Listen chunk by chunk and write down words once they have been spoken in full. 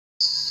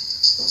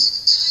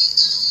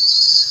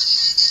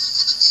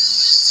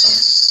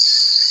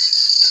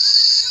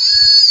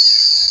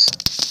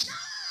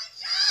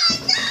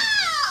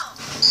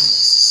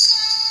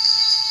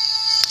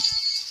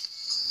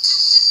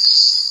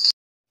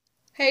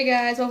Hey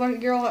guys, welcome to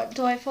Girl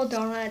Delightful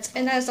Donuts,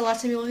 and that is the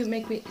last time you will hear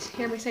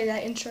me say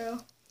that intro.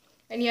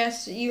 And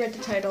yes, you read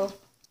the title.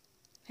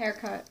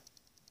 Haircut.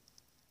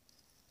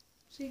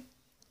 See?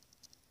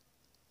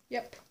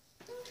 Yep.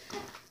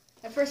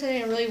 At first I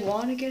didn't really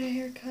want to get a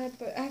haircut,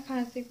 but I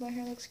kind of think my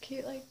hair looks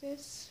cute like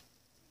this.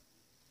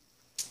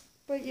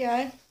 But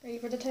yeah, you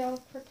read the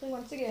title correctly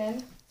once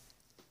again.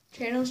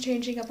 Channel's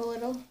changing up a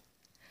little.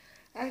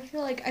 I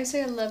feel like I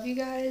say I love you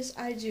guys.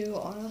 I do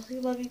honestly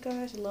love you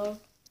guys. I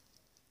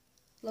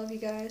love you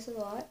guys a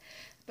lot.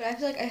 But I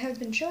feel like I haven't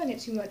been showing it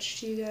too much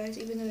to you guys,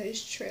 even though it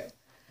is true.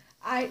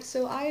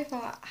 So I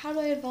thought, how do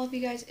I involve you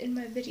guys in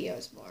my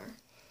videos more?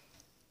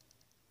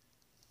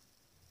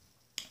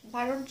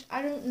 I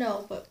don't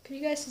know, but can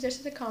you guys suggest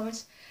in the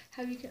comments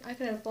how I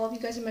can involve you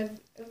guys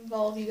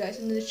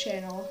into the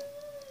channel,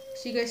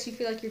 so you guys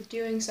feel like you're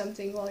doing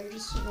something while you're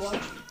just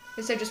watching,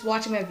 instead of just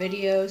watching my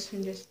videos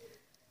and just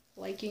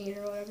liking it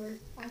or whatever.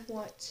 I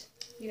want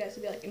you guys to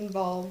be like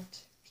involved,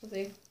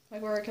 something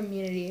like we're a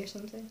community or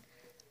something.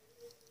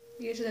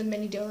 You guys are the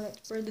mini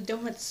donuts. We're the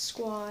donut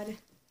squad.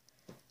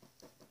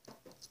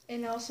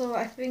 And also,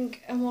 I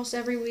think almost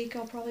every week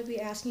I'll probably be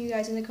asking you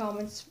guys in the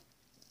comments,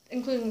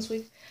 including this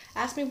week,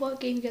 ask me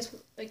what game you guys,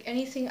 like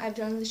anything I've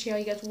done on this channel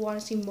you guys want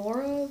to see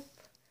more of,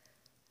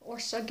 or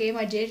a game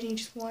I did and you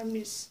just want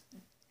me to,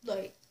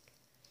 like,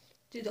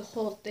 do the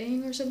whole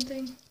thing or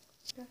something.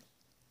 Yeah.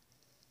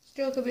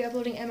 Still could be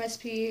uploading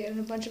MSP and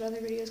a bunch of other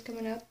videos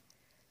coming up.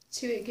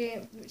 Two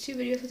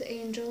videos with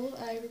Angel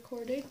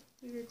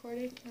we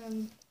recorded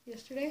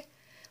yesterday.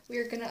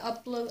 I'm gonna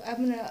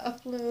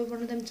upload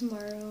one of them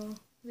tomorrow.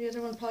 The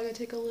other one probably gonna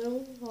take a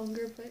little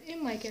longer, but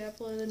it might get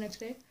uploaded the next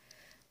day.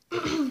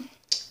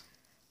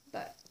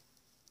 But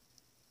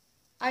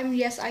I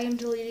am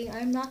deleting.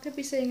 I'm not gonna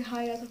be saying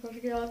hi as a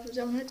perfect girl of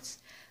donuts.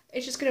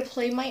 It's just gonna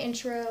play my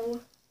intro,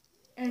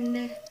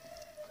 and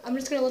I'm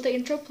just gonna let the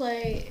intro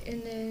play,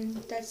 and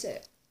then that's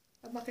it.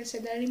 I'm not gonna say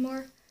that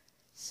anymore.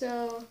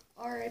 So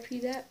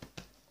R.I.P. that.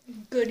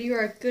 Good, you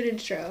are a good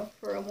intro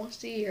for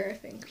almost a year, I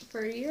think.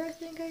 For a year, I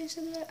think I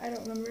said that. I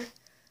don't remember.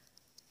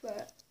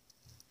 But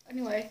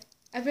anyway,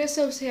 I'm gonna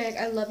still say like,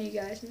 I love you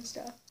guys and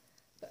stuff.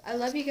 But I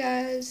love you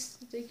guys.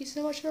 Thank you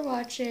so much for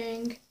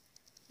watching.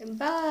 And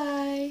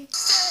bye.